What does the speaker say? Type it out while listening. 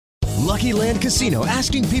Lucky Land Casino,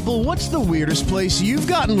 asking people, what's the weirdest place you've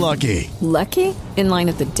gotten lucky? Lucky? In line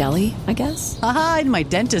at the deli, I guess? Aha, in my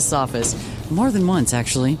dentist's office. More than once,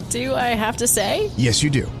 actually. Do I have to say? Yes, you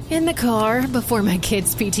do. In the car before my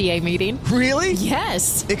kids' PTA meeting. Really?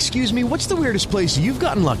 Yes. Excuse me, what's the weirdest place you've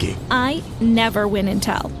gotten lucky? I never win and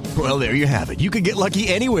tell. Well, there you have it. You can get lucky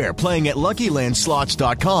anywhere, playing at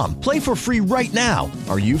LuckyLandSlots.com. Play for free right now.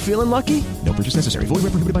 Are you feeling lucky? No purchase necessary. Void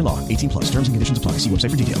where prohibited by law. 18+. Terms and conditions apply. See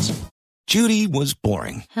website for details. Judy was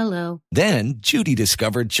boring. Hello. Then Judy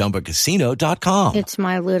discovered ChumbaCasino.com. It's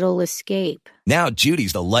my little escape. Now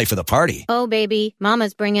Judy's the life of the party. Oh, baby,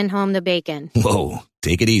 mama's bringing home the bacon. Whoa,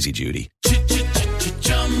 take it easy, Judy.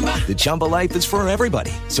 The Chumba life is for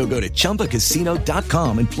everybody. So go to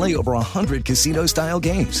ChumbaCasino.com and play over 100 casino-style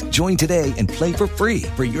games. Join today and play for free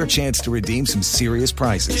for your chance to redeem some serious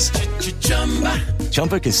prizes.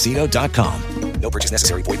 ChumbaCasino.com. No purchase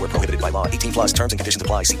necessary. Void where prohibited by law. 18+. Terms and conditions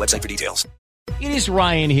apply. See website for details. It is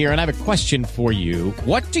Ryan here, and I have a question for you.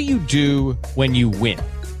 What do you do when you win?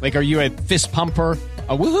 Like, are you a fist pumper,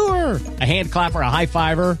 a woo-hooer, a hand clapper, a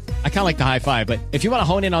high-fiver? I kind of like the high-five, but if you want to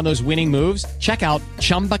hone in on those winning moves, check out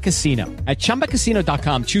Chumba Casino. At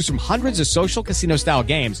ChumbaCasino.com, choose from hundreds of social casino-style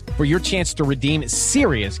games for your chance to redeem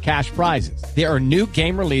serious cash prizes. There are new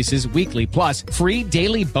game releases weekly, plus free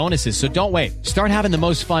daily bonuses, so don't wait. Start having the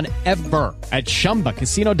most fun ever at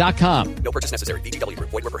ChumbaCasino.com. No purchase necessary. VGW.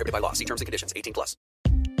 Void where prohibited by law. See terms and conditions. 18+.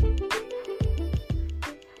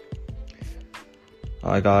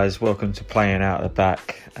 Hi guys, welcome to Playing Out the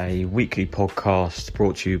Back, a weekly podcast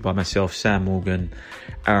brought to you by myself, Sam Morgan,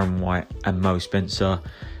 Aaron White and Mo Spencer,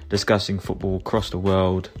 discussing football across the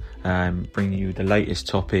world, bringing you the latest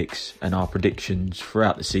topics and our predictions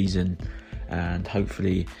throughout the season, and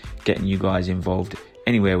hopefully getting you guys involved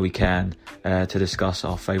anywhere we can to discuss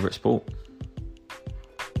our favourite sport.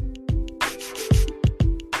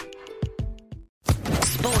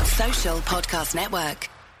 Sports Social Podcast Network.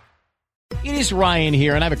 It is Ryan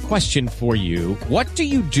here, and I have a question for you. What do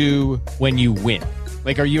you do when you win?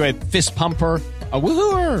 Like, are you a fist pumper, a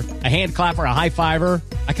woo-hooer, a hand clapper, a high-fiver?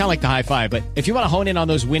 I kind of like the high-five, but if you want to hone in on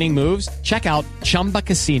those winning moves, check out Chumba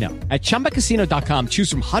Casino. At ChumbaCasino.com, choose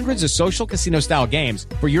from hundreds of social casino-style games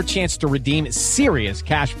for your chance to redeem serious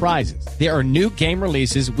cash prizes. There are new game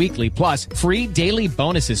releases weekly, plus free daily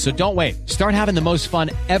bonuses, so don't wait. Start having the most fun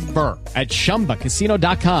ever at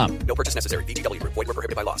ChumbaCasino.com. No purchase necessary. VGW. Void where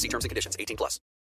prohibited by law. See terms and conditions. 18+.